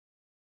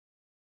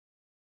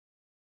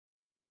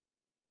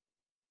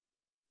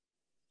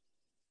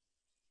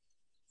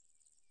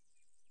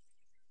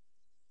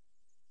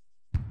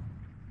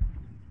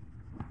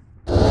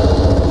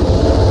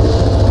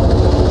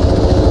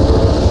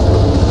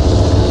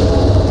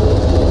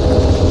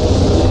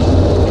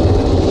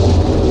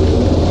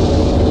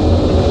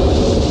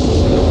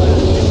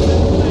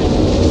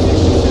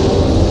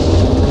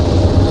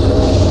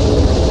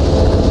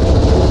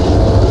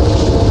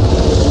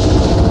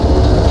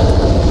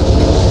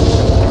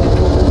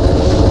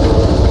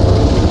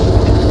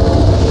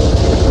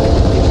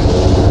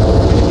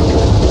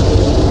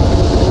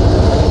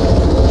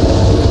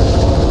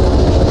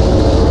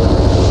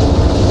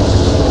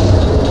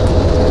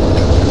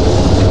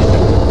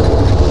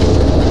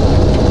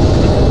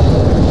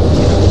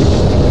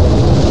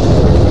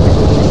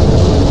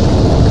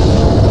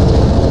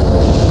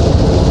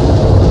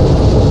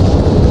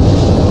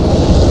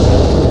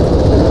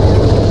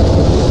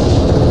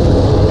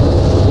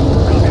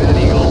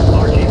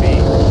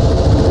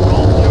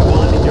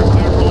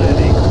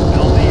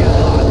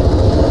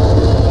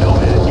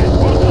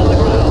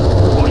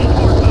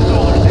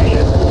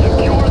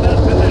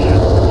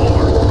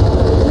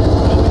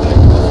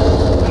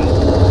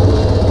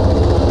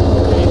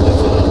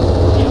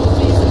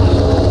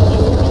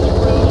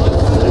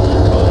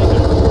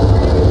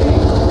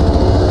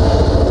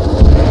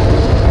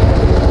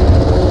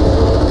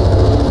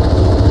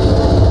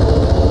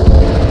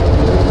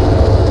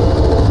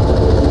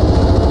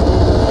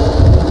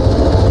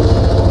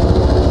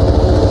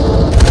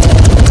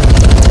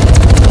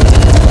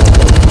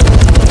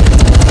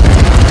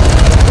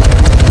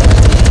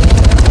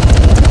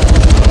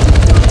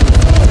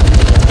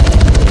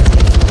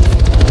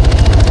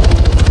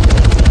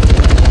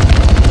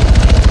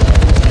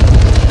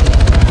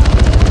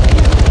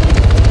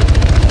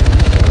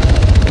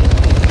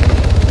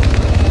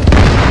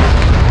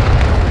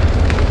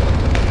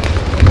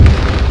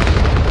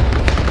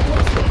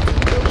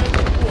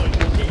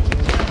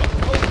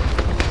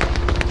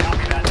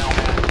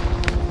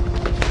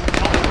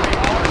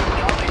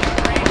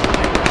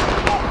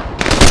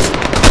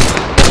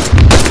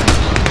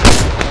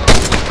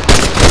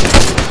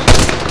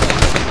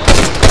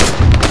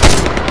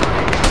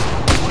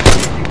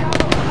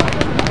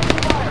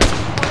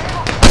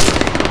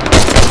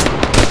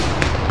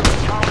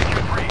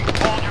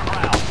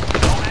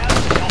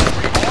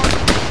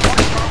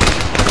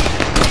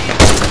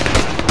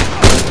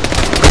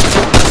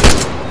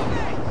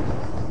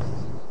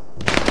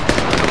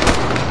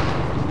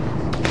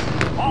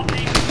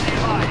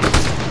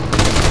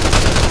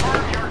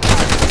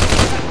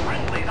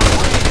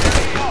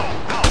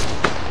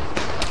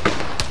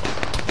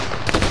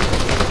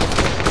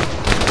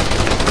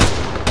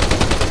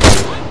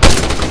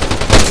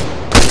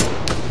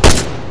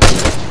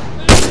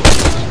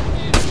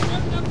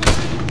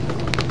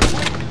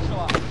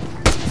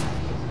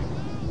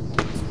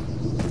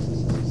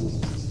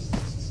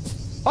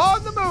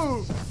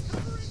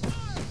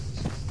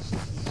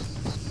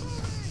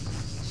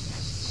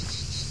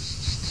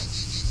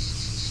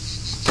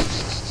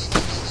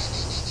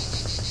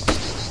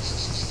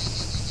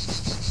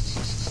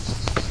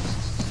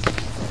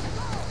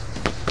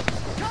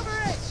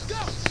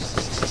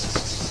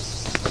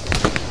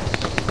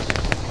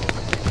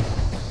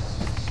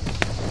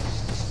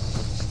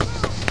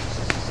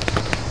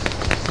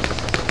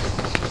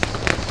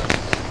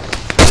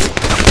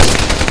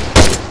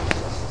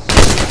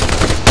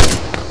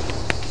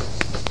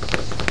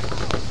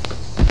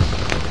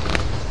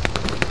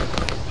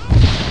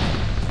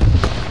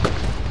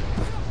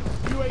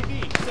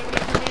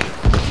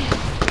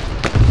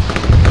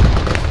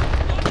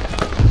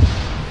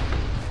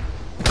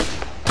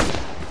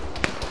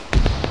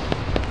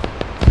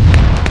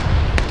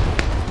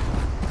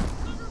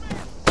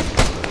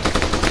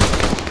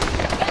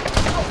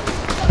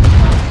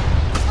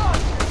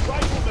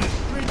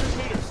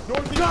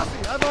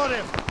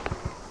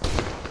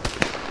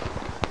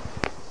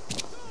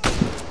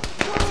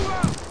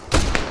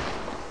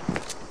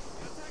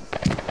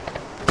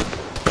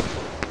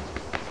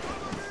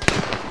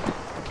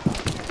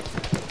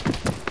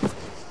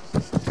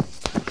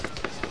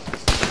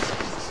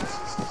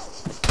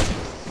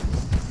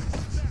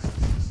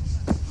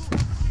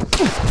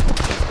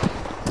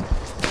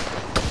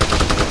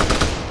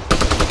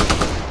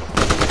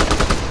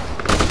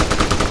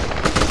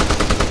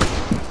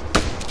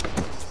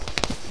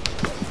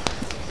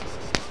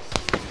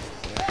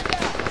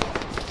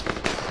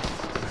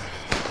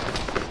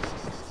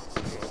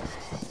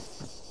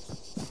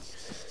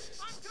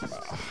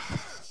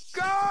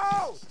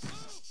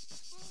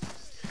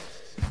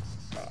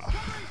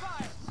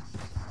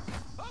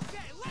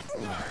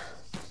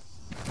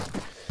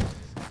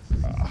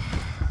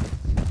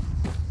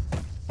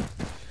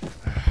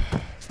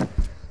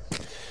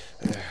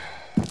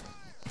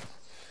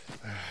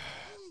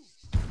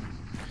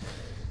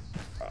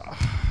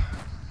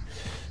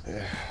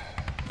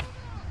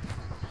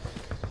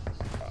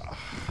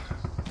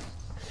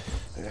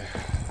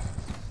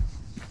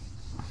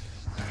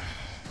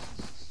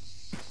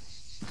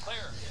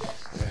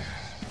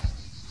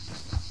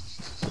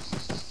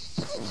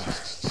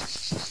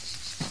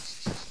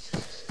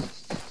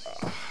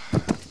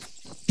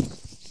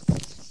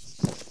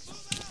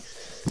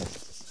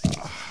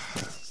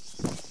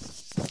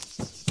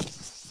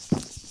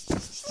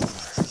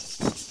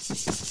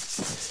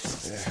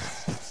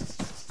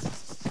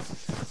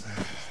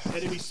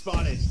Enemy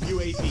spotted.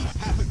 UAV.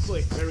 Half a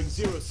click. Bearing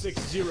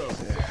 060.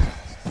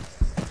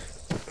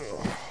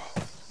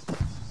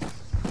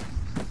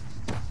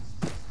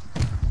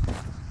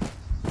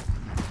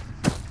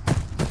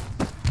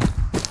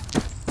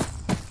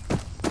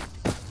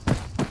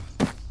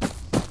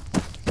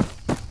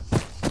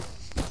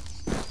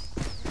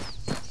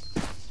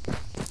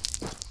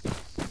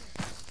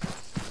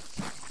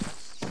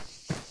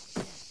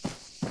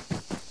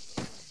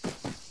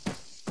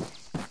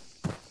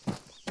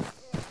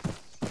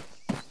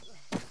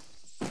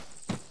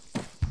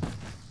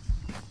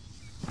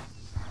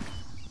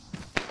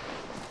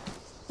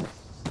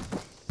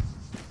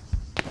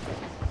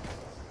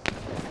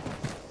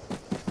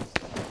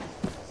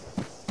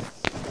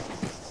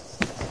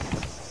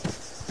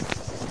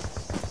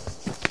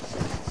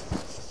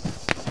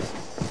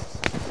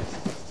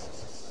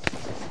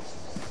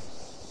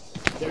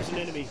 There's an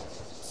enemy.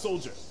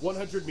 Soldier,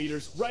 100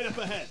 meters, right up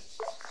ahead.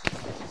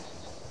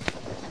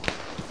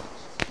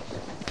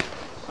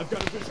 I've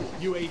got a visual.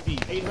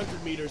 UAV,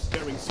 800 meters,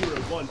 bearing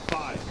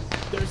 015.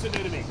 There's an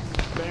enemy.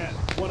 Man,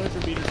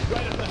 100 meters,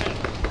 right up ahead.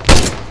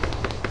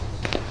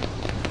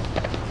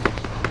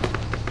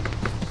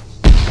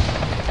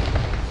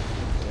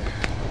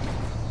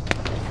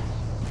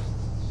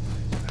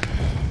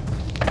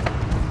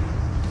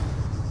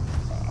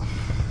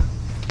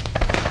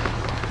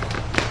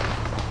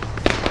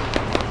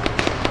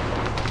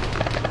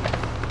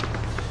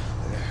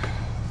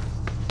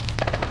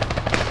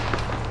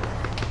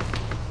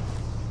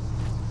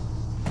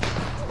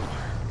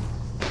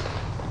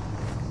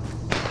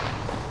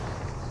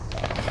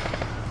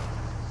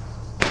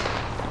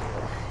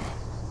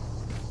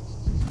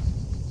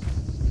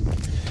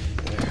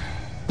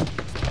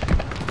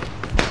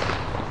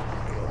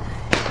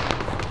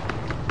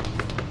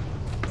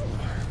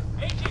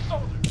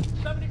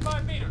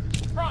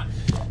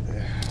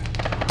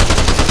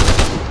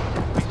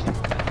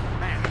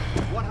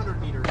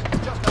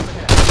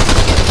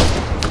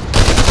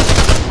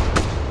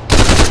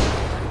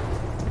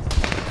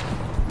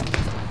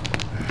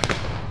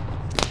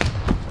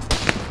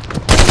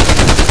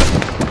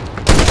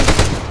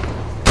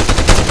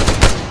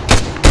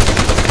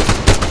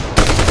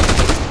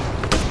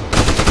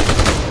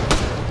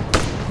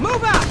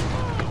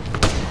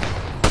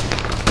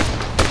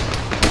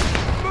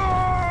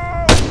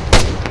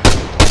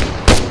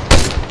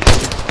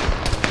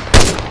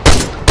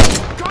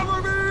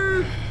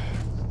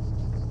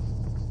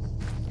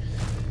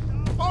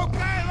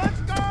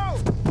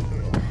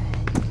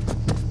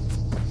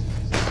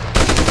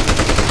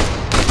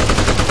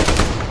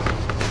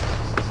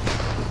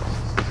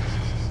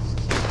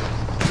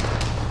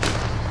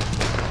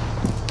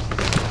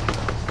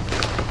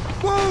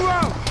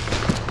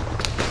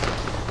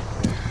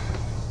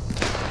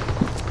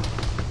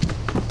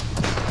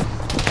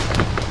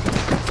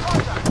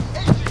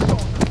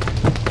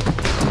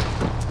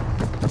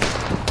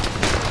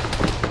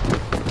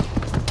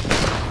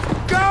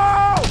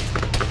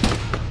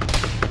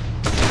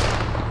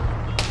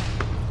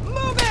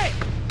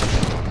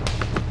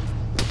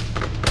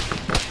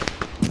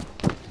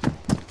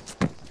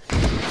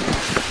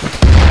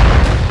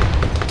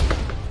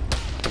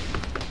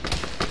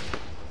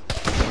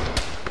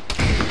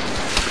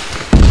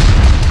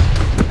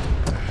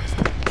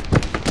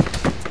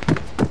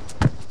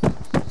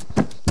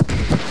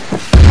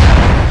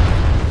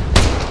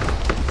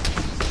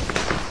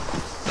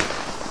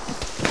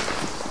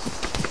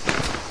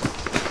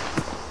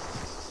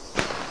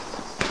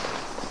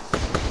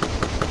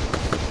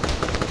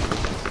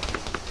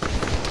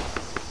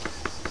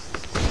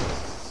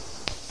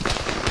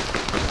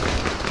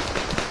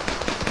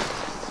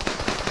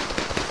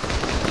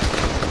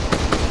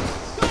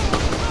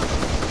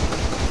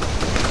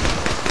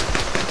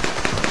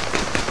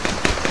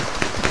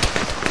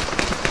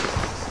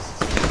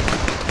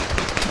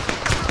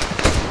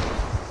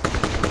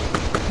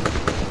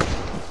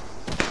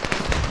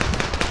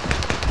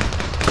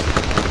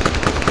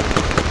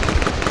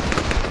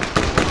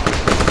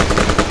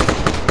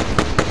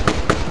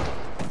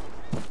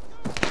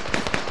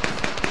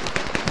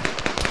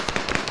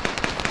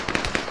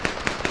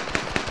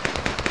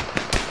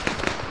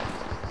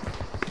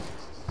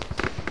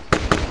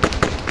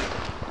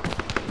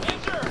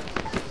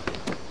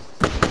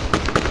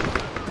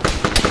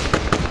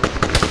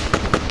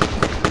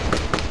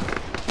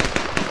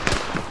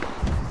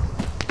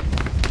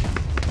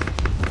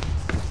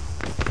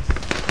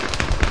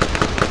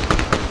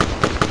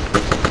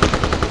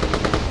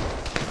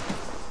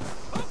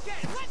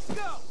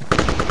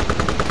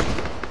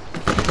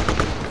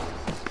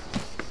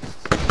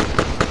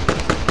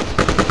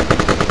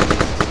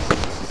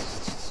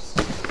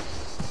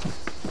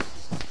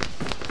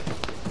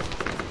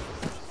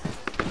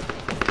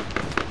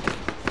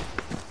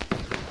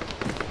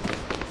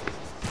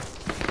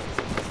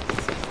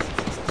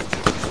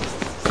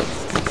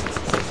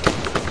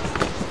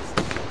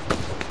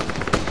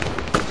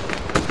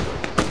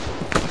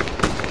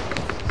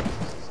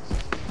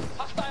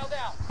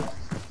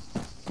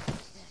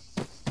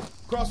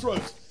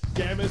 Crossroads.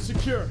 Gamma is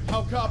secure.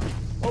 How copy?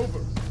 Over.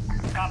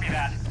 Copy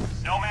that.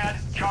 Nomad,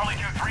 Charlie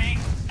 2-3,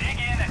 dig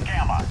in at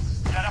Gamma.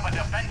 Set up a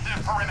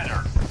defensive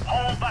perimeter.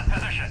 Hold that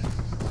position.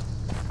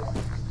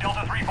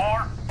 Delta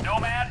 3-4,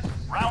 Nomad,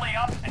 rally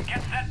up and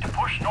get set to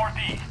push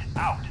northeast.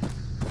 Out.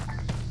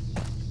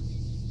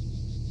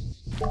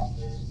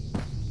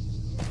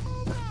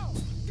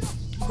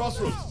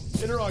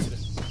 Crossroads, interrogative.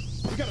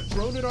 We got a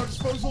drone at our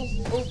disposal?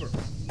 Over.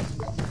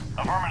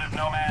 Affirmative,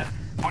 Nomad.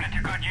 Put it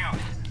to good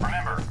use.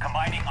 Remember,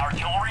 combining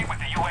artillery with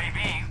the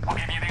UAV will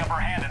give you the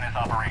upper hand in this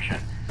operation.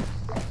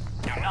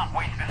 Do not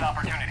waste this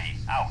opportunity.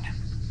 Out.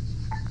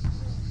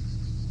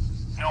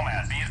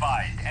 Nomad, be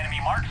advised. Enemy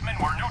marksmen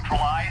were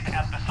neutralized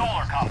at the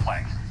solar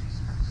complex.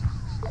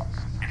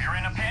 If you're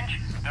in a pinch,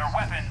 their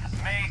weapons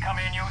may come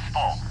in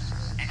useful.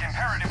 It's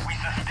imperative we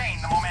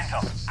sustain the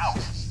momentum. Out.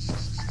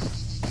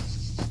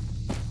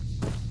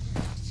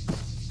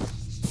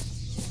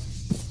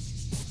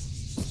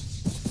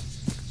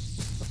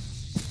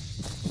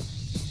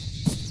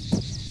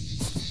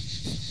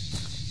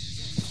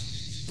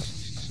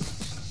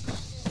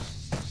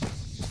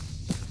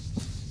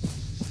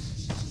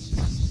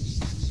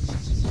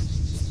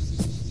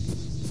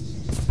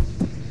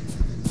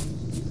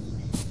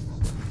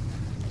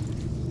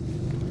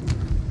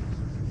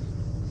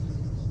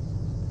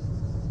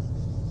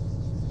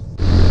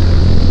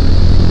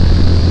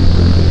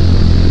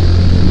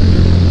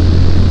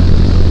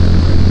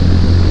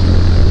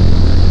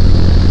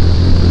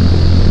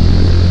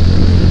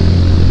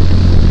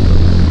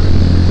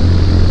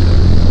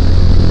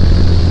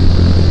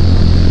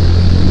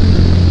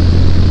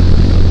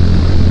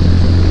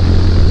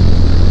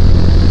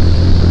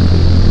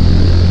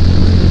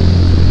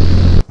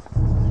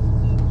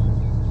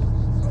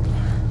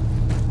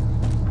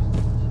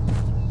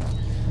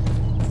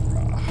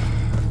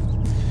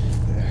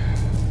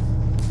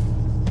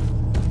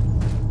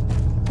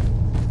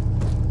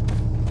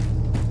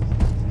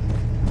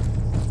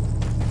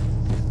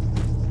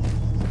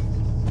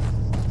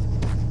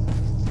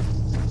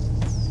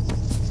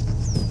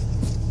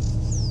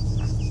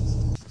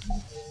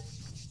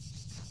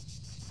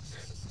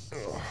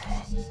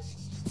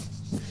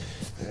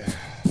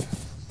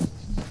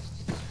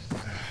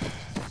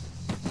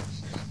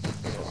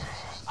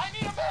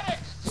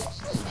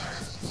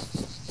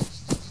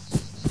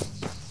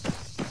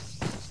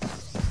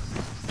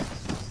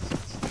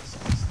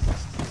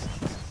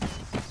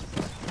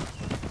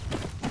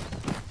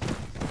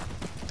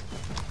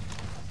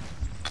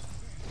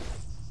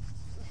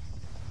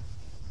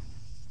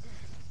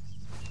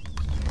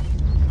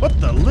 What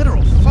the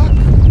literal fuck?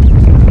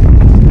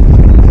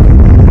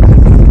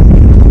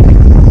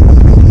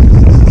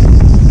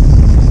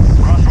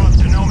 Crossroads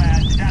to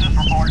Nomad. Status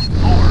report.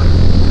 Over.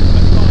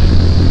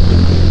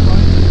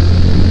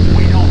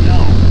 We don't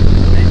know.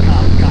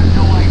 Midcom's got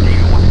no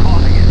idea what's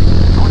causing it.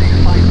 According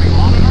to seismic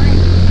monitoring,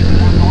 this is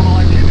abnormal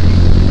activity.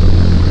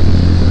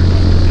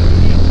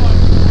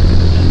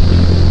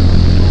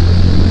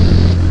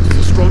 This is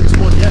the strongest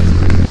one yet.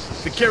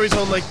 If it carries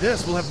on like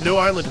this, we'll have no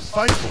island to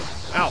fight for.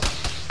 Out.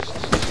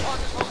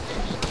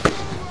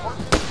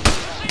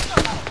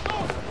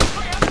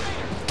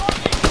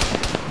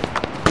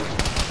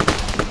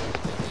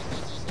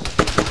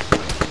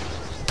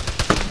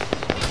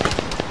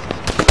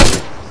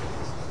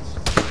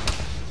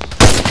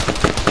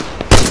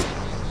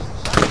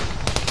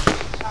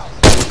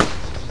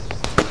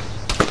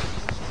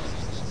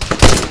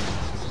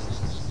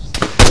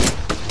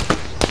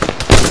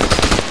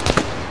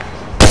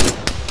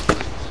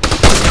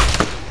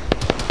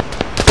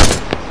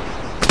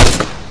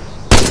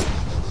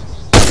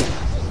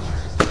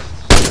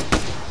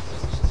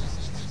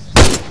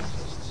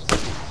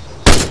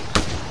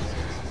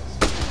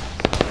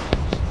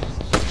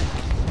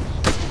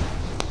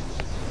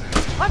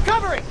 I'm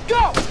covering!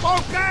 Go!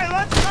 Okay,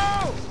 let's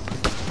go!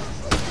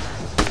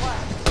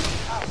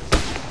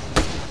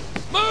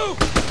 Move!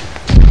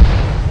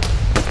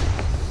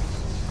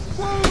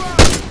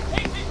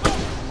 8 people!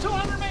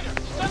 200 meters!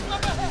 Just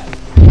up ahead!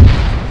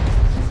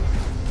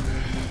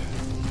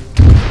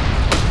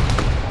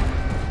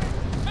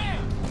 Man!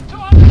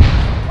 200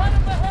 meters! Right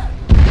up ahead!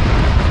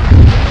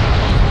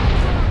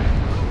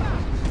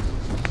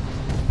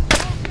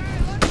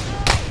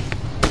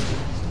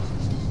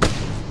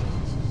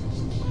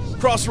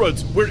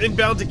 Crossroads, we're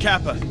inbound to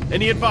Kappa.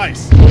 Any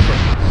advice? Over.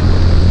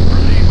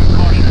 Proceed with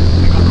caution.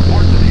 We got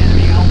reports of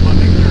enemy Alpha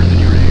Victors in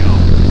your AO.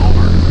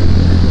 Over.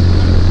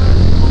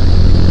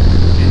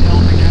 Intel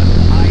suggests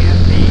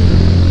ISP.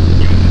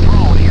 Use the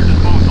drone at your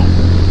disposal.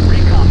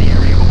 Recon the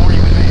area before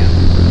you advance.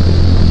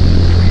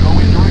 You can go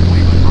in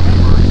directly, but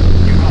remember,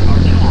 you've got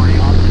artillery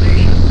on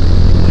station.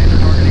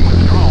 Laser targeting with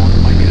the drone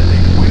might be the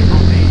safest way to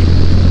proceed.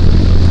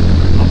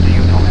 Up to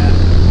you, Nomad.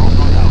 Roll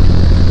those out.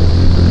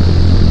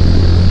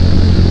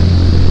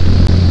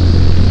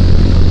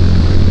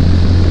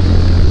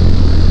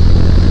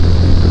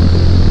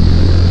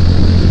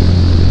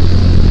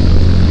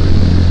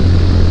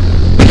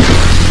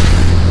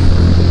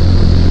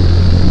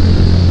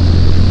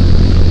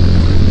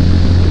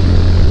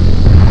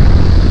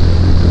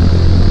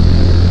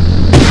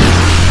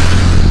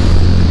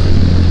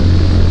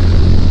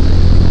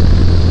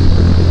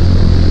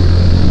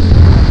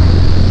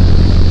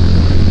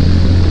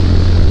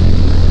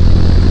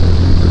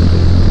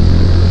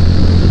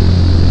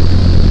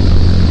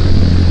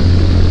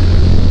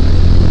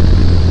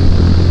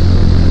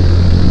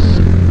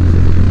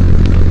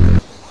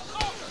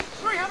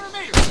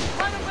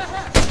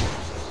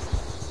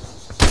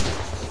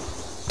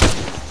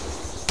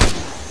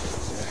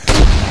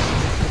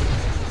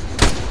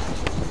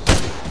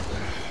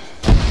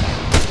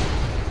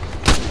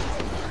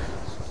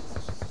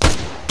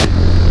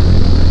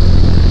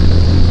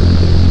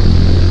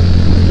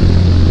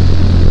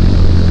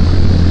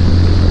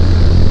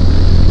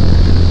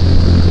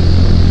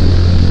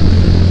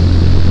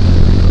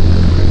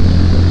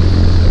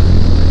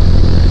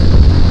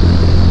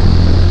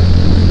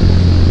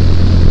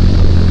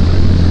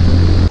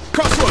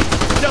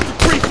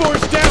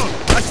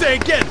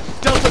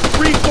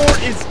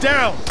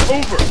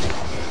 Over.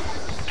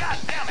 God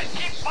damn it!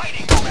 Keep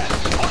fighting, Nomad!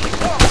 Push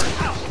forward!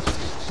 Out!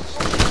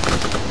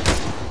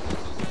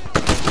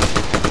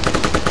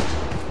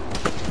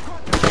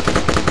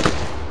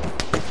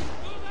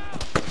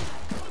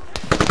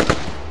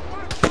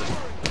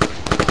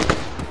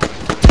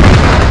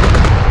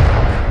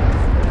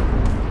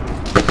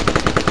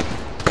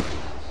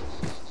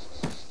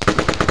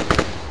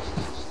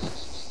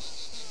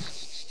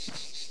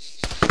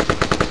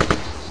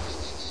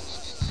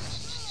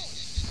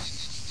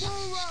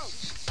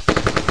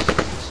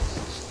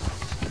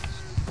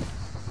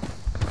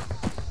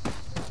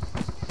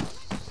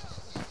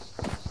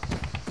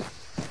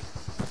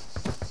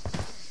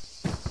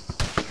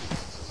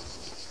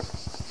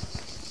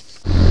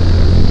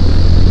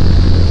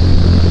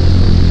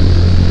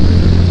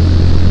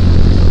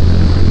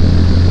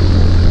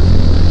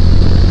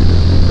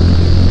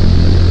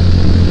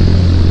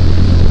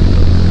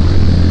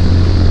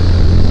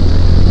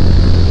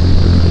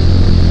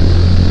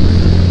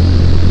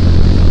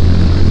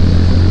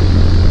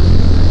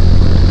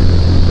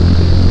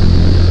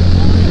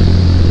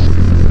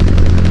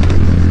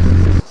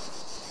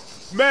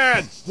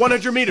 Man,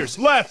 100 meters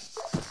left.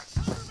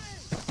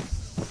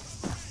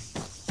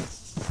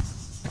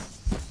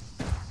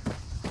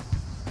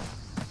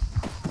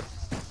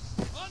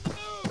 On the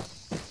move!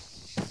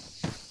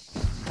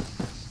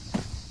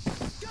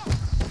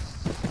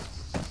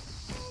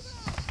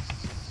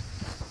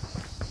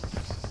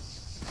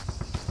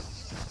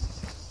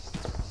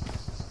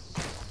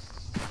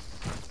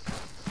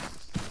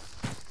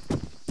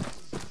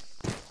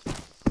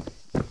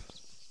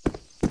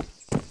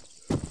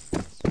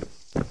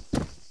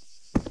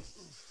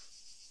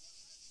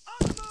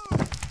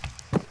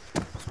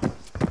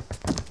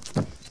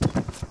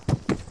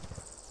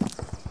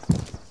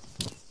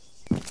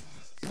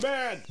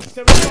 Man,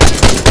 75.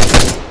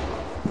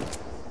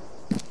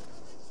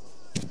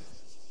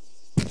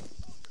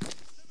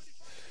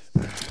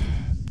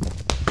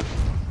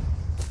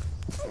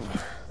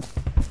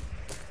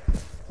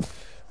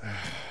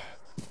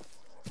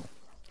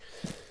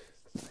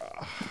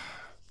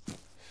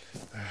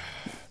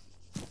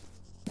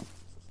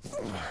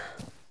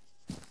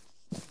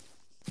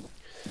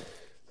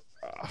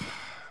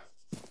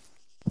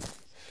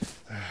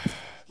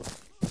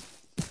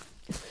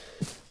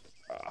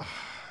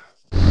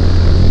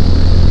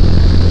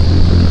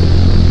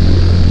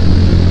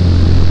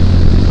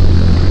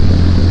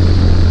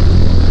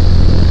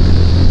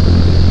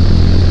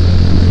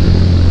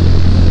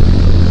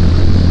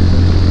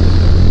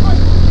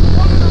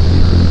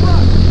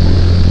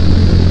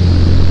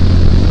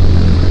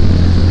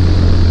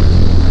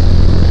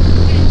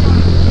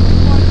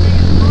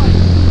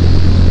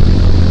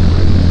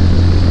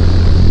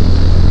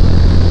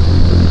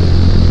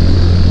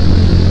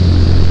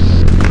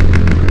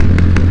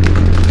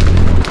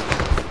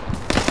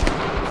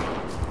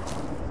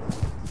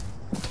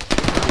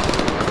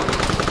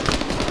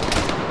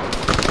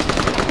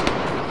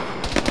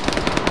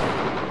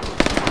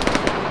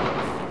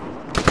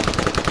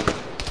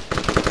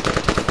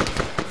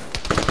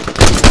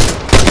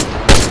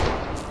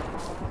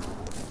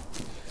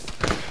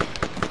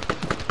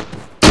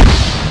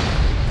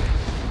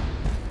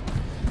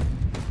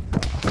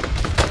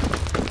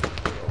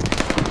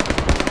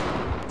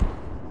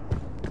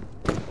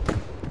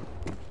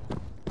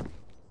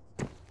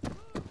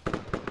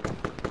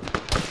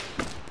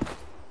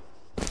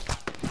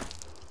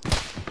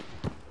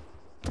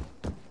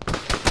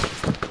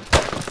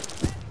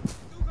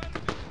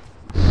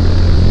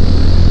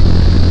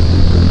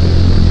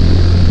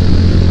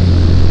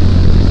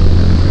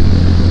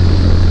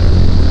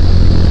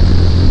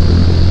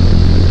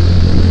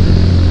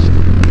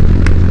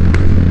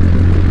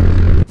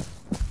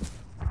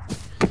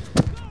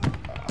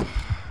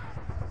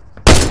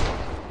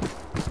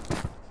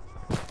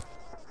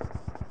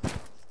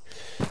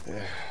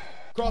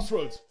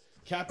 Crossroads.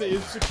 Kappa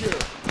is secure.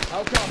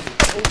 How copy?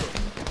 Over.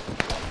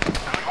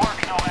 Good work,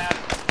 Nomad.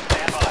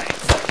 Stand by.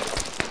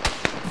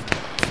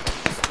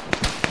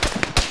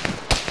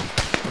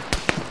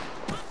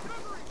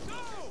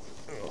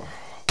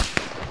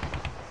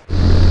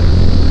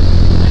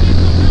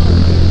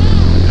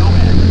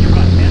 Nomad, you've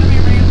got enemy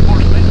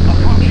reinforcements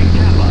approaching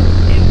Kappa.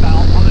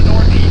 Inbound from the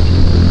northeast.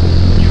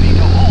 You need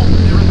to halt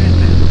their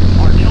resistance.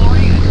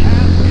 Artillery and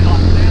CAS is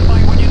on standby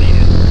when you need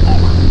it.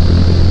 Over.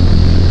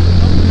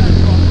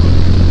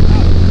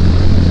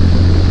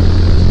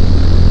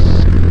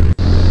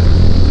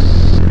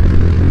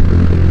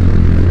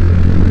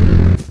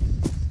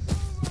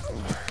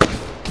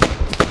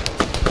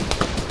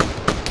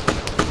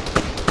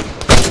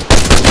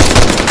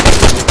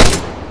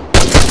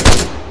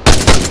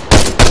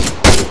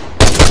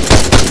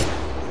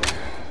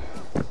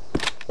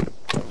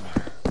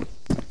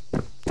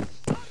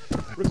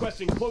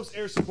 Requesting close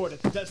air support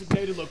at the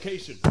designated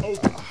location. Over.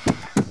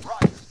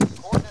 Right.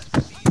 Coordinates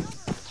received.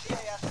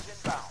 CAS is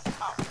inbound.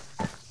 Out.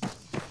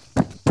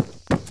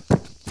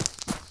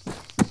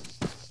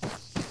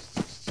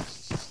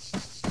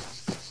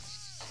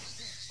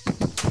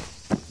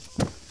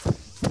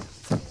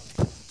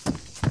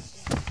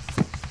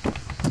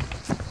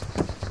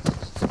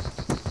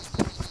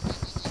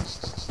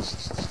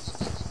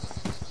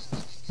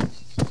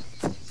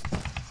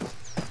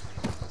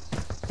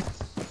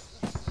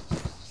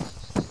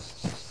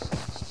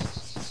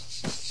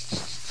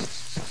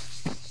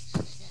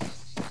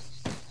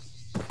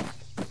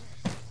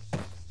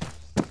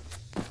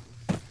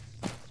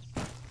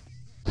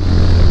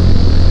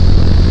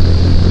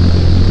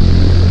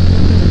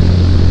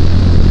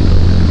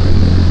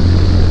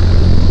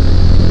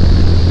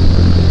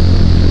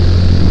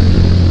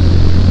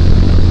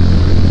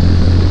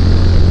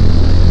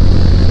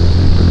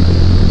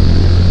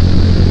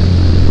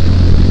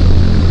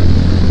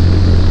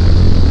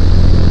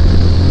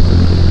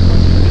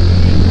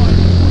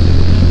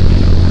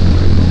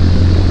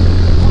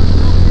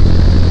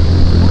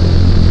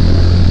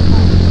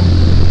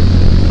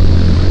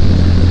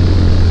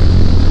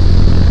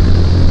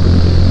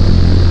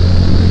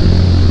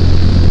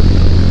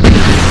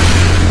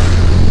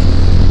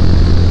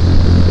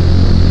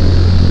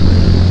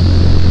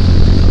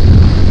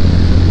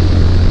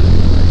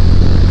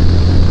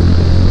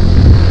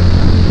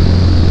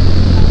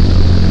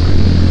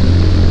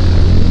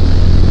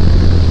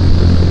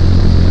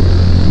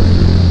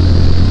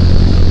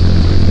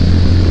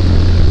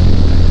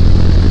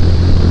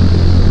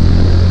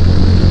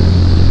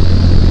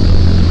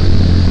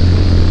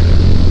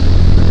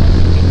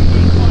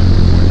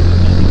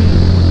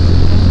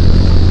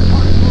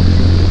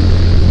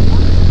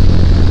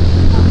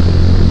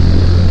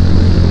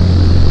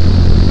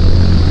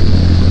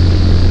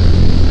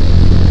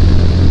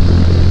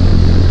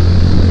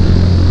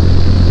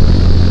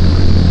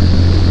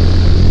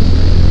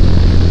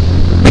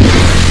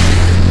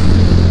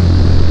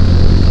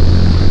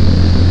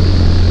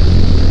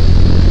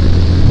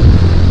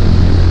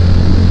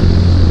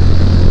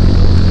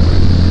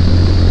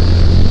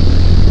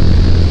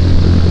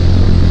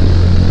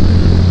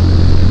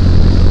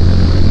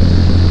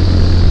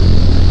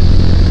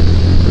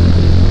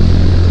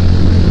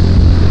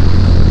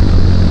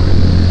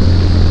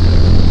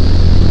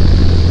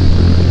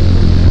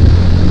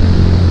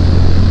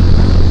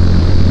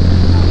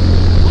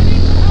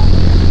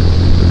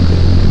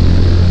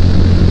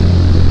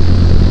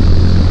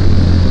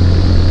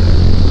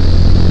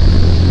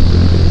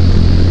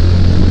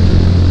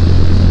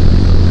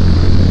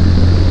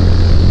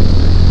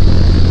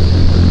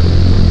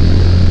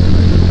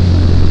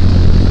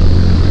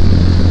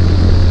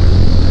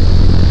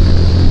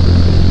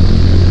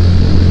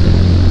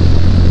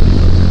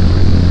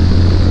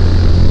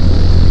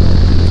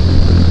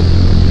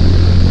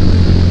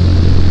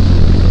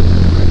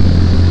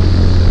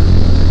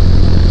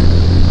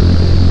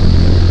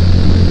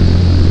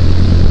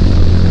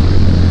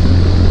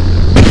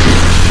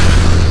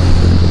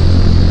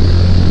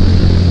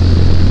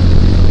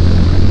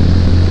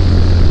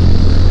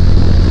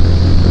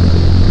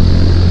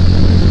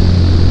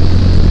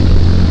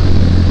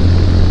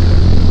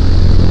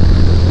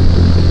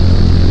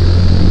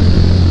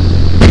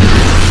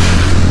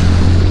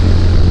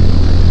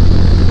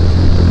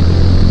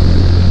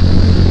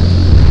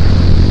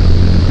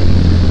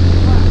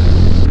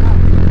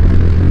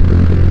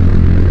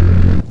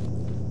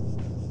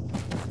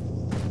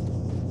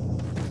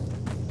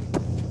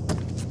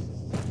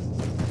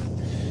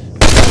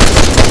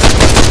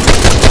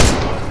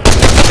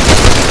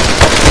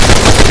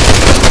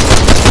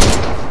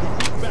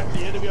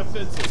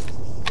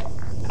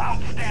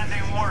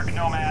 Outstanding work,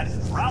 Nomad.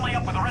 Rally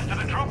up with the rest of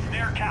the troops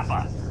near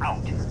Kappa.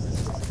 Out.